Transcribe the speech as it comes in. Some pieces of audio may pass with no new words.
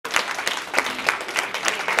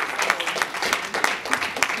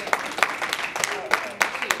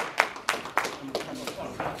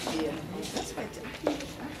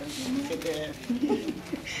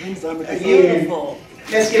Beautiful.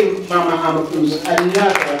 Let's give Mama IMAHKÜS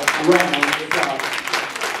another round of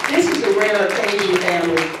applause. This is a rare occasion,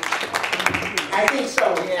 family. I think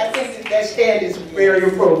so. I think that stand is very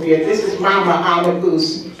appropriate. This is Mama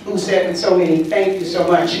IMAHKÜS, who said with so many, thank you so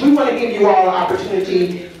much. We want to give you all an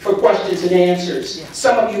opportunity for questions and answers.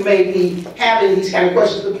 Some of you may be having these kind of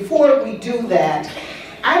questions, but before we do that,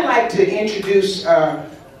 I'd like to introduce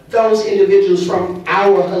those individuals from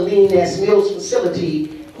our Helene S. Mills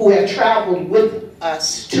facility who have traveled with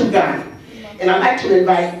us to Ghana. And I'd like to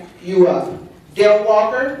invite you up. Dale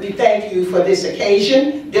Walker, we thank you for this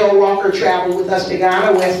occasion. Dale Walker traveled with us to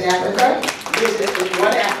Ghana, West Africa, visited with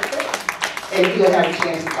One Africa, and he'll have a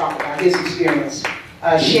chance to talk about his experience.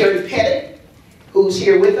 Sherry Pettit, who's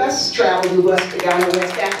here with us, traveled with us to Ghana,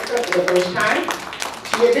 West Africa for the first time.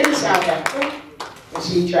 She had been to South Africa, and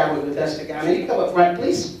she traveled with us to Ghana. You come up front,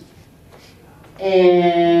 please.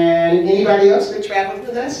 And anybody else that traveled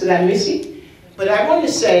with us? Did I miss you? But I want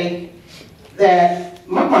to say that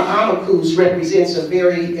Mama IMAHKÜS represents a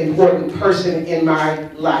very important person in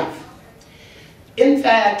my life. In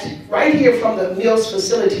fact, right here from the Mills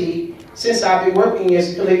facility, since I've been working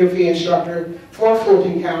as a calligraphy instructor for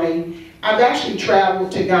Fulton County, I've actually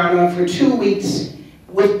traveled to Ghana for 2 weeks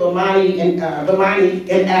with Bomani in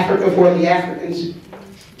Africa for the Africans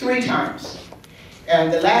 3 times.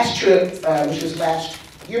 And the last trip, which was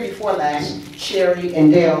year before last, Sherry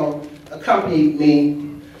and Dale accompanied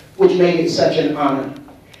me, which made it such an honor.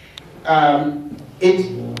 It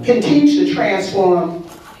continues to transform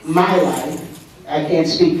my life. I can't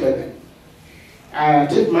speak for them. I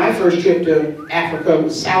took my first trip to Africa,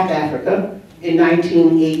 South Africa, in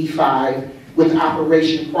 1985 with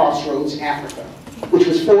Operation Crossroads Africa, which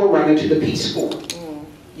was forerunner to the Peace Corps.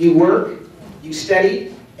 You work, you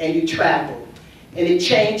study, and you travel. And it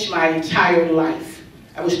changed my entire life.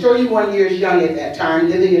 I was 31 years young at that time,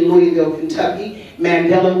 living in Louisville, Kentucky.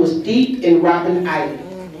 Mandela was deep in Robben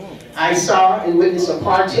Island. I saw and witnessed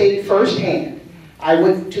apartheid firsthand. I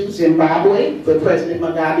went to Zimbabwe, where President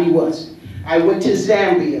Mugabe was. I went to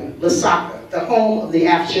Zambia, Lusaka, the home of the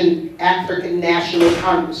African National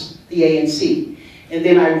Congress, the ANC. And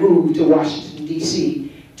then I moved to Washington,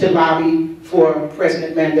 D.C. to lobby for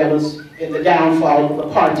President Mandela's and the downfall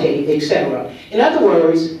of apartheid, etc. In other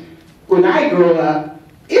words, when I grow up,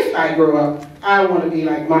 if I grow up, I want to be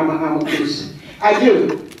like Mama IMAHKÜS. I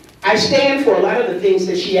do. I stand for a lot of the things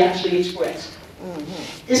that she actually expressed.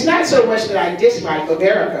 It's not so much that I dislike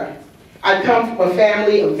America. I come from a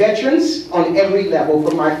family of veterans on every level,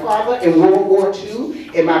 from my father in World War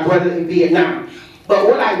II and my brother in Vietnam. But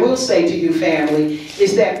what I will say to you, family,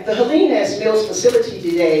 is that the Helene S. Mills facility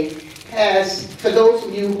today has, for those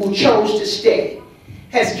of you who chose to stay,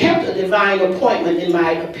 has kept a divine appointment, in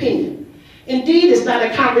my opinion. Indeed, it's not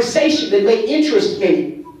a conversation that may interest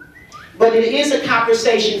many, but it is a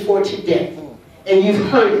conversation for today, and you've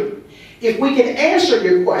heard it. If we can answer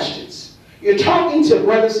your questions, you're talking to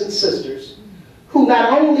brothers and sisters who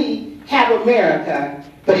not only have America,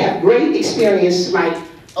 but have great experience like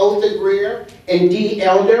Otha Greer and Dee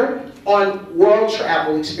Elder on world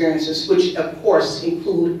travel experiences, which of course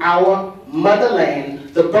include our motherland,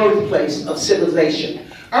 the birthplace of civilization.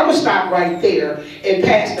 I'm gonna stop right there and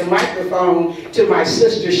pass the microphone to my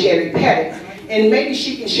sister, Sherry Pettit, and maybe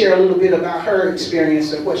she can share a little bit about her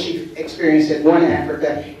experience of what she experienced at One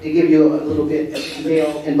Africa to give you a little bit of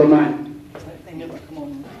Dale and Bomani. Thank you. Come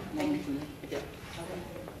on. Thank you.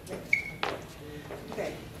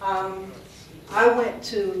 Okay. I went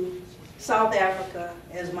to South Africa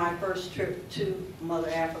as my first trip to Mother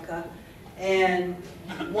Africa. And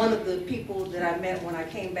one of the people that I met when I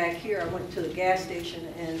came back here, I went to the gas station,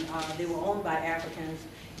 and they were owned by Africans,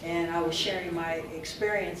 and I was sharing my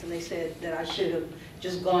experience, and they said that I should have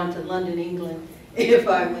just gone to London, England, if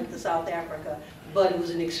I went to South Africa. But it was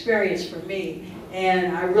an experience for me,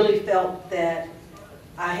 and I really felt that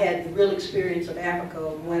I had the real experience of Africa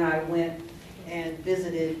when I went and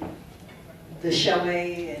visited the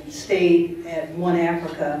chalet and stayed at One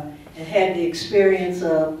Africa and had the experience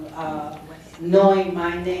of knowing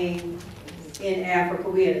my name in Africa.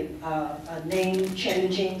 We had a name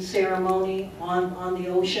changing ceremony on the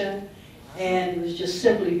ocean, and it was just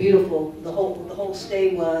simply beautiful. The whole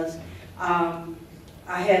stay was. I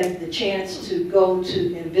had the chance to go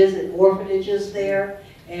to and visit orphanages there,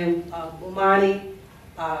 and Bomani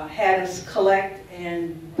had us collect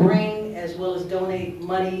and bring, as well as donate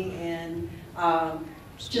money and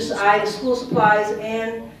just school supplies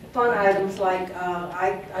and fun items like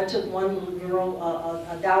I took one little girl,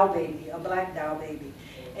 a doll baby, a black doll baby,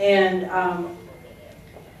 and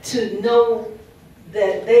to know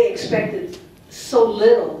that they expected so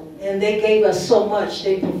little And they gave us so much.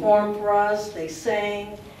 They performed for us, they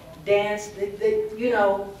sang, danced, you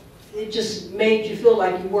know, it just made you feel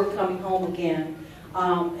like you were coming home again.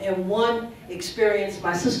 And one experience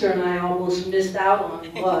my sister and I almost missed out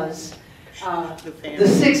on was the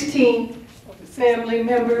 16 family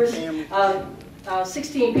members.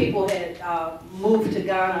 16 people had moved to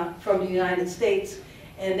Ghana from the United States,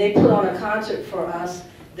 and they put on a concert for us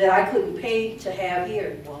that I couldn't pay to have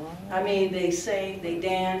here. I mean, they sang, they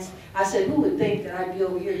danced. I said, who would think that I'd be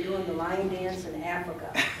over here doing the lion dance in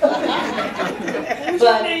Africa? What was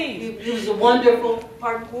your name? It was a wonderful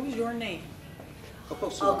part. What was your name?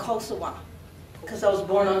 Kosowa, because I was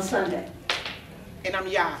born on Sunday. And I'm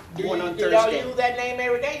Ya, Do born on y'all Thursday. use that name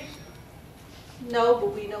every day? No,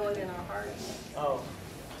 but we know it in our hearts. Oh.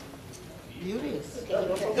 Beauties.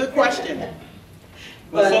 Good question.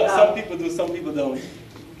 But, Well, some people do, some people don't.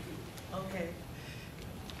 Okay.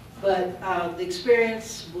 But the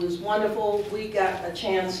experience was wonderful. We got a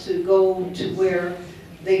chance to go to where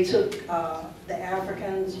they took the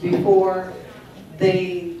Africans before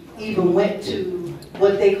they even went to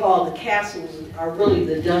what they call the castles, are really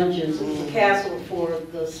the dungeons. It was a castle for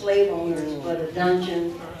the slave owners, but a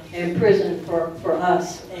dungeon and prison for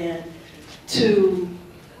us. And to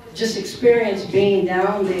just experience being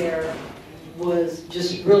down there was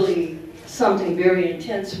just really something very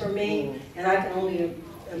intense for me, and I can only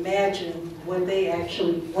imagine what they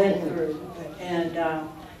actually went through. And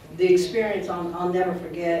the experience I'll never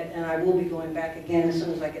forget, and I will be going back again as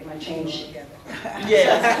soon as I get my change together.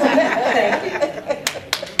 Yes.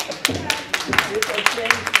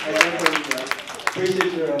 Thank you.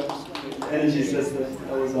 Appreciate your energy, sister.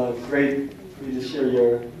 That was great for you to share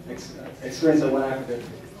your experience at One Africa.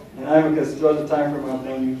 And IMAHKÜS, throughout the time frame I've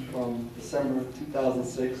known you from December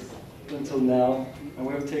 2006 until now, and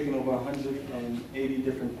we have taken over 180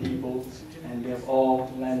 different people, and they have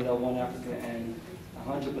all landed at One Africa, and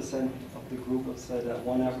 100% of the group have said that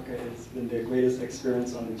One Africa has been their greatest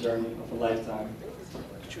experience on the journey of a lifetime.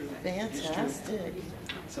 Fantastic.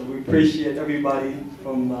 So we appreciate everybody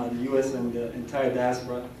from the U.S. and the entire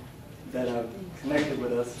diaspora that have connected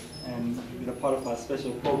with us and been a part of our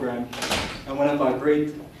special program. And one of our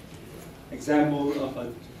great examples of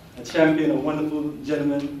a champion, a wonderful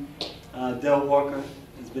gentleman, Del Walker,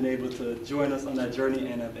 has been able to join us on that journey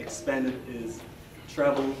and have expanded his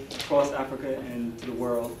travel across Africa and to the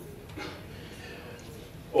world.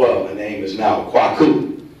 Well, my name is now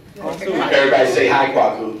Kwaku. Everybody say hi,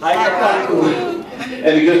 Kwaku. Hi, Kwaku.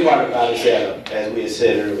 And the good part about it, as we had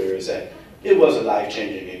said earlier, is that it was a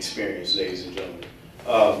life-changing experience, ladies and gentlemen.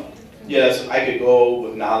 Yes, I could go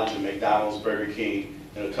with knowledge of McDonald's, Burger King,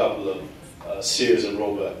 and a couple of Sears and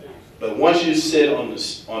Roebuck. But once you sit on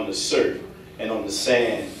the surf and on the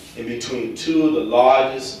sand in between two of the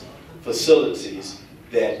largest facilities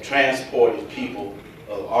that transported people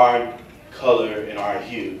of our color and our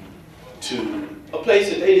hue to a place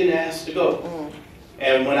that they didn't ask to go.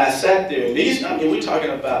 And when I sat there, and we're talking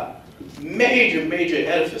about major, major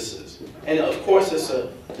edifices. And of course, this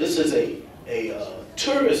is a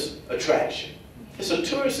tourist attraction. It's a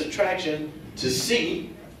tourist attraction to see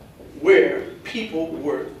where people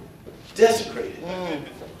were desecrated.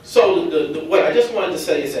 So what I just wanted to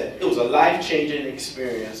say is that it was a life-changing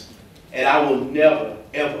experience, and I will never,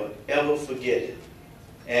 ever, ever forget it.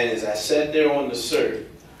 And as I sat there on the surf,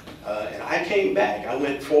 and I came back, I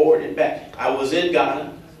went forward and back. I was in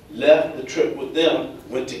Ghana, left the trip with them,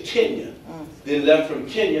 went to Kenya, then left from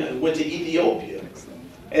Kenya and went to Ethiopia.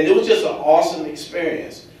 And it was just an awesome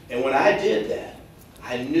experience. And when I did that,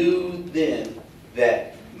 I knew then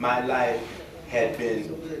that my life had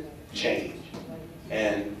been changed.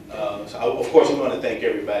 And so of course, we want to thank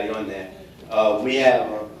everybody on that. We have,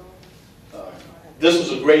 this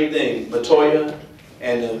was a great thing, Matoya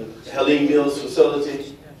and the Helene Mills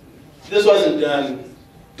facility. This wasn't done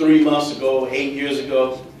 3 months ago, 8 years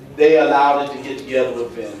ago. They allowed it to get together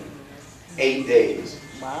within 8 days.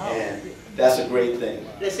 Wow. And that's a great thing.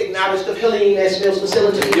 Let's acknowledge the Helene S. Mills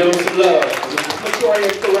facility. Give them some love.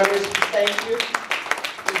 Victoria Carruthers, thank you.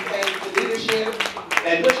 We thank the leadership.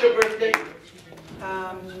 And what's your birthday?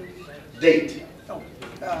 Date?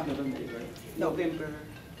 November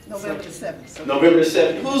the 7th. November the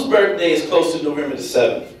 7th. Whose birthday is close to November the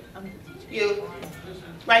 7th? You,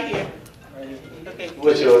 right here. Okay.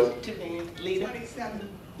 What's yours? Two hands. Leader.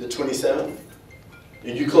 The 27th?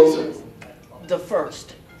 And you closer? The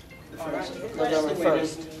 1st. November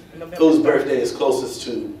 1st. Whose birthday is closest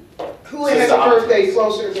to? Who has a birthday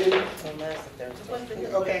closer than?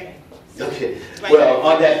 Okay. Okay. Well,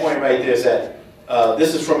 on that point right there is that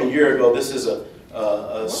this is from a year ago. This is a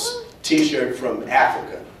T-shirt from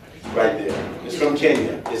Africa. right there. It's from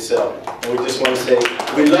Kenya itself. And we just want to say,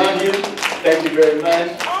 we love you. Thank you very much.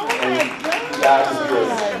 And God is good.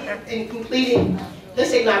 In completing,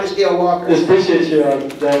 let's acknowledge Dale Walker. Just appreciate you, Dale.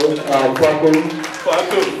 Kwaku.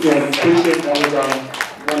 Yeah, appreciate that was a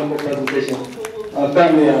wonderful presentation.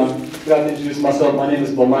 Family, forgot to introduce myself. My name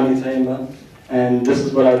is Bomani Taima, and this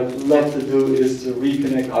is what I love to do, is to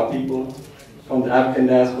reconnect our people from the African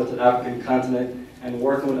diaspora to the African continent. And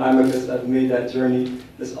working with IMAHKÜS, I've made that journey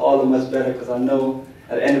just all the much better, because I know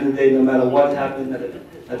at the end of the day, no matter what happened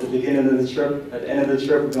at the beginning of the trip, at the end of the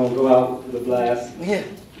trip, we're going to go out with a blast. Yeah.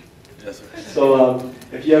 Yes, sir. So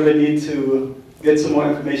if you ever need to get some more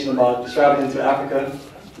information about traveling to Africa,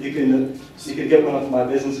 you can get one of my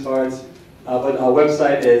business cards. But our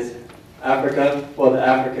website is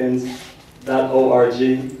africafortheafricans.org.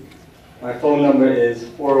 My phone number is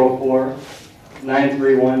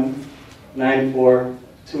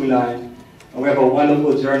 404-931-9429. And we have a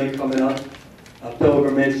wonderful journey coming up, a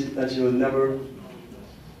pilgrimage that you'll never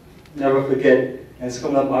forget. And it's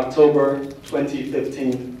coming up October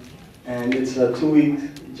 2015. And it's a 2-week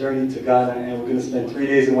journey to Ghana, and we're going to spend 3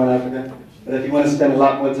 days in West Africa. But if you want to spend a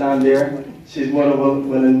lot more time there, she's more than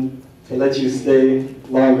willing to let you stay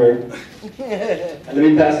longer. And let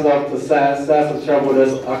me pass it off to Sass. Sass has traveled with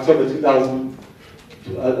us October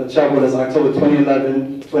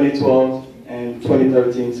 2011, 2012, and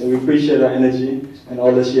 2013. So we appreciate her energy and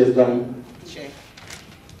all that she has done.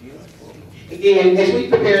 Again, as we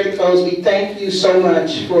prepare to close, we thank you so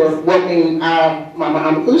much for welcoming our Mama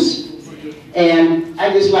IMAHKÜS. And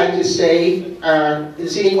I'd just like to say,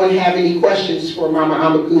 does anyone have any questions for Mama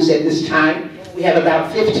IMAHKÜS at this time? We have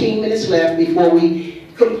about 15 minutes left before we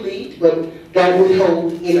complete, but don't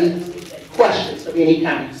withhold any questions of any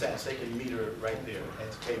kind. They can meet her right there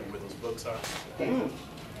at the table where those books are. Okay.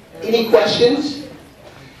 Any questions?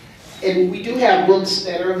 And we do have books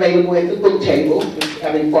that are available at the book table. If you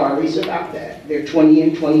have inquiries about that, they're $20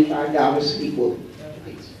 and $25 equal.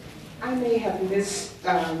 I may have missed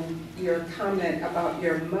your comment about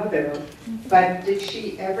your mother, but did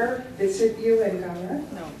she ever visit you in Ghana?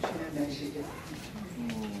 No, she didn't.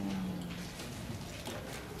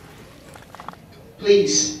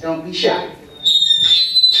 Please, don't be shy.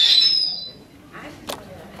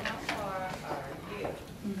 How far are you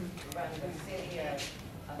from the city of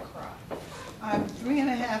Accra? I'm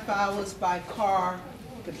 3.5 hours by car,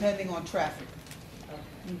 depending on traffic.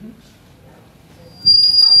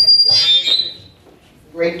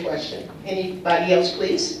 Great question. Anybody else,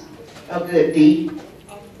 please? Oh, good. Dee.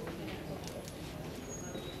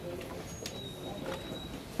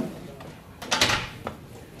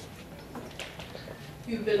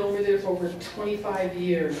 You've been over there for over 25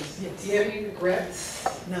 years. Yes. Do you have any regrets?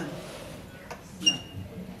 None. No.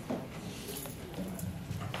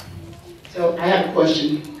 So I have a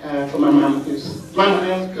question for Mama IMAHKÜS. Mama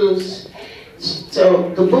IMAHKÜS, so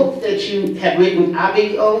the book that you have written,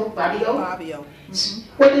 Fabio? Fabio.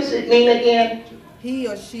 What does it mean again? He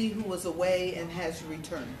or she who was away and has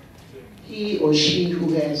returned. He or she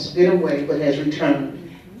who has been away but has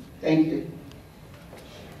returned. Thank you.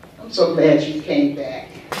 I'm so glad you came back.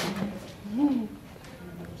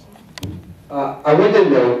 I want to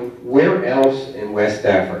know, where else in West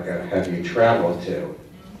Africa have you traveled to?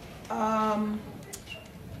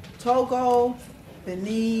 Togo,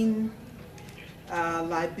 Benin,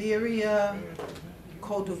 Liberia,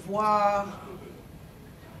 Cote d'Ivoire,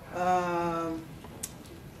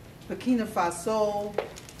 Burkina Faso,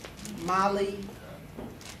 Mali.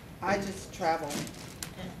 I just travel.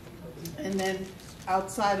 And then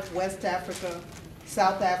outside of West Africa,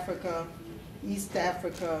 South Africa, East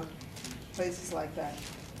Africa, places like that.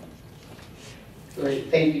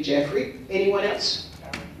 Great. Thank you, Jeffrey. Anyone else?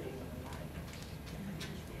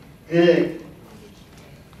 Good.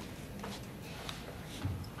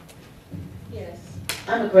 Yes.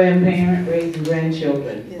 I'm a grandparent raising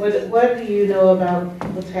grandchildren. Yes. What do you know about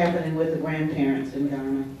what's happening with the grandparents in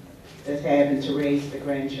Ghana that's having to raise the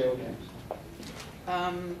grandchildren?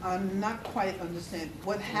 I'm not quite understand.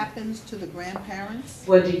 What happens to the grandparents?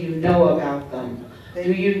 What do you know about them? Are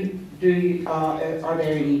there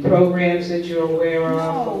any programs that you're aware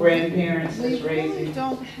of for grandparents that's raising? We really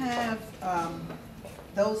don't have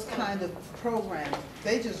those kind of programs.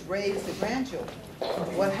 They just raise the grandchildren.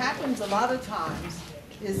 What happens a lot of times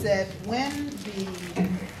is that when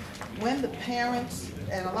the parents,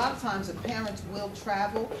 and a lot of times the parents will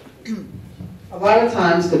travel. A lot of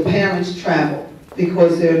times the parents travel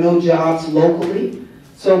because there are no jobs locally.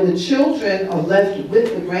 So the children are left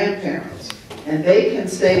with the grandparents, and they can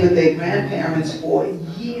stay with their grandparents for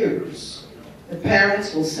years. The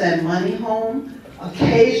parents will send money home,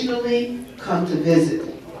 occasionally come to visit.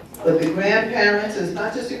 But the grandparents, it's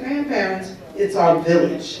not just the grandparents, it's our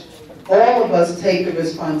village. All of us take the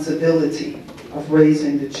responsibility of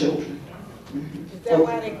raising the children. Is that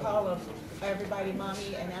why they call everybody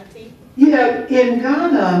mommy and auntie? Yeah, in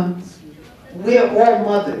Ghana, we're all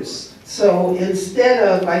mothers. So instead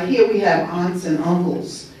of, like here we have aunts and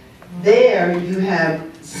uncles. There you have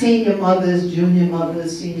senior mothers,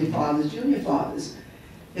 senior fathers, junior fathers.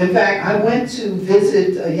 In fact, I went to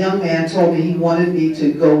visit, a young man told me he wanted me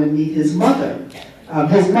to go and meet his mother.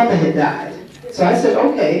 His mother had died. So I said,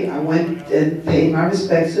 okay. I went and paid my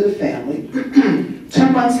respects to the family. 2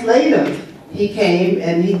 months later, he came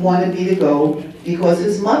and he wanted me to go because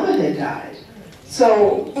his mother had died.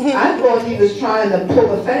 So I thought he was trying to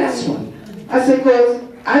pull a fast one. I said, well,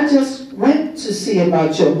 I just went to see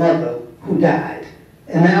about your mother who died.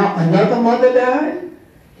 And now another mother died?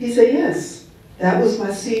 He said, yes, that was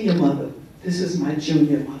my senior mother. This is my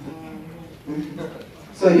junior mother.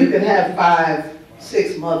 So you can have 5,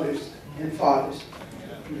 6 mothers and fathers.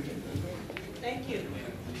 Thank you.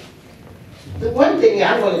 The one thing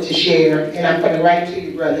I wanted to share, and I'm going to write to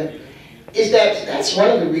you, brother, is that that's one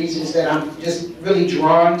of the reasons that I'm just really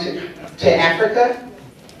drawn to Africa.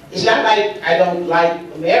 It's not like I don't like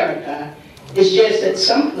America. It's just that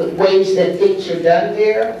some of the ways that things are done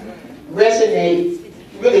there resonate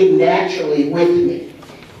really naturally with me.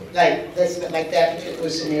 Like that particular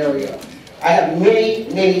scenario. I have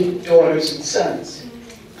many, many daughters and sons.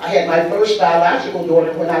 I had my first biological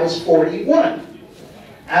daughter when I was 41.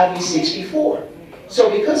 I'll be 64. So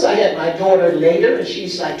because I had my daughter later, and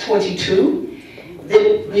she's like 22,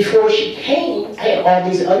 then before she came, I had all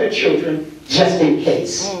these other children just in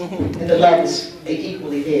case. And the love is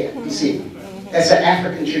equally there, you see. That's an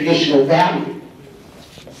African traditional value.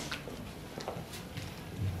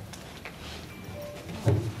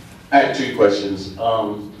 I have 2 questions.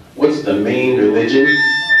 What's the main religion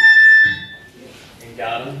in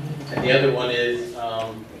Ghana? And the other one is,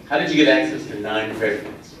 how did you get access to 9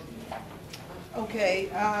 presidents? Okay,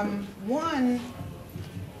 one,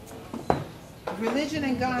 religion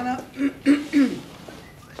in Ghana,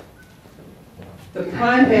 the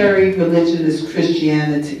primary religion is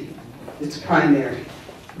Christianity. It's primary.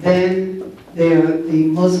 Then there are the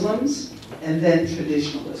Muslims, and then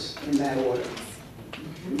traditionalists in that order.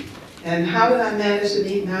 And how did I manage to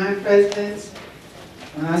meet 9 presidents?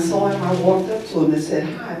 When I saw him, I walked up to him and said,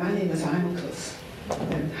 hi, my name is IMAHKÜS,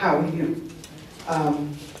 and how are you?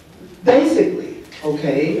 Basically,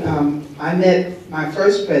 okay, I met my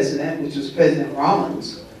first president, which was President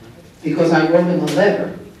Rollins, because I wrote him a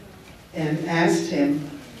letter and asked him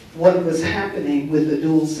what was happening with the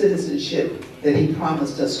dual citizenship that he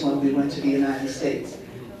promised us when we went to the United States.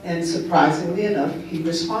 And surprisingly enough, he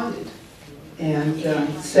responded and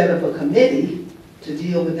set up a committee to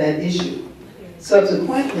deal with that issue.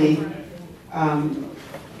 Subsequently,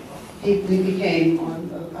 we became on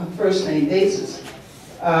a first-name basis.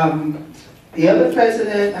 The other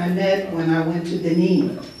president I met when I went to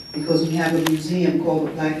Benin, because we have a museum called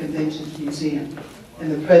the Black Convention Museum,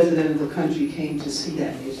 and the president of the country came to see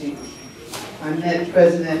that museum. I met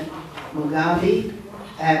President Mugabe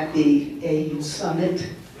at the AU Summit,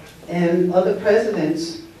 and other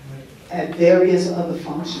presidents at various other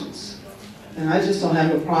functions. And I just don't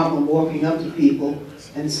have a problem walking up to people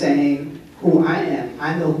and saying who I am.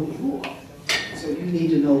 I know who you are, so you need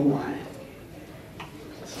to know who I am.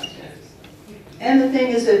 Just like that. And the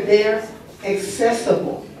thing is that they're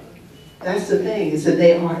accessible. That's the thing, is that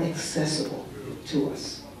they are accessible to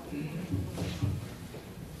us.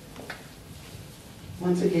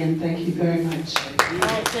 Once again, thank you very much.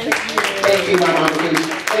 Thank you, Mama.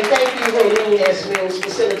 And thank you, Holiness Mills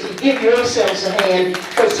Facility. Give yourselves a hand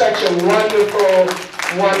for such a wonderful,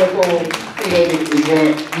 wonderful creative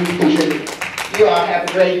event. You all have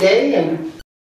a great day, and